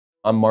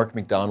I'm Mark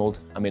McDonald.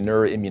 I'm a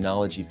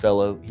neuroimmunology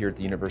fellow here at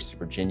the University of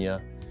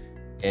Virginia,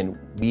 and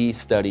we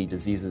study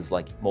diseases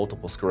like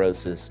multiple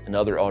sclerosis and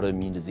other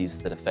autoimmune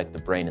diseases that affect the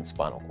brain and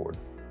spinal cord.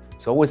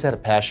 So I always had a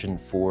passion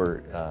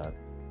for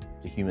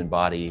the human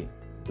body,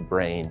 the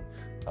brain,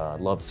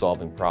 love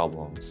solving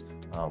problems.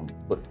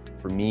 But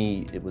for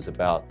me, it was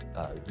about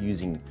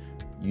using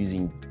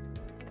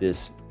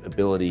this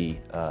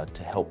ability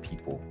to help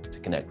people, to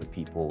connect with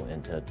people,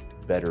 and to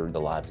better the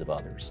lives of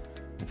others.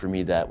 And for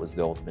me, that was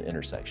the ultimate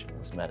intersection,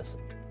 was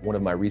medicine. One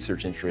of my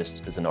research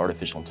interests is in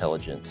artificial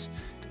intelligence,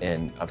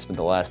 and I've spent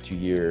the last 2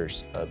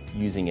 years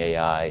using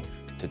AI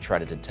to try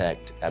to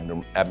detect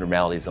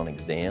abnormalities on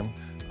exam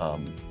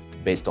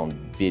based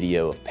on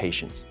video of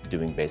patients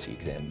doing basic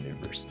exam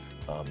maneuvers.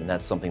 And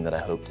that's something that I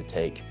hope to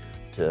take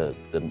to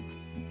the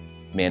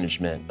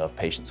management of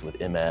patients with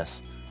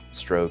MS,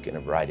 stroke, and a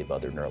variety of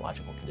other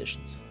neurological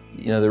conditions.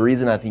 You know, the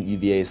reason I think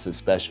UVA is so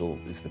special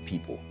is the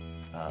people.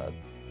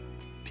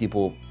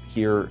 People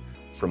here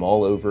from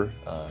all over,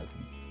 a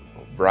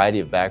variety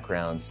of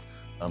backgrounds,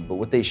 but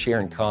what they share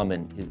in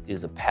common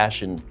is a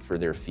passion for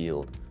their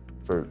field,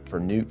 for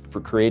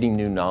creating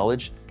new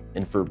knowledge,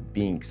 and for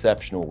being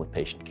exceptional with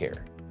patient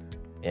care.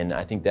 And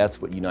I think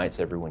that's what unites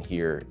everyone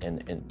here,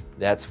 and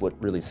that's what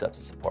really sets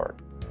us apart.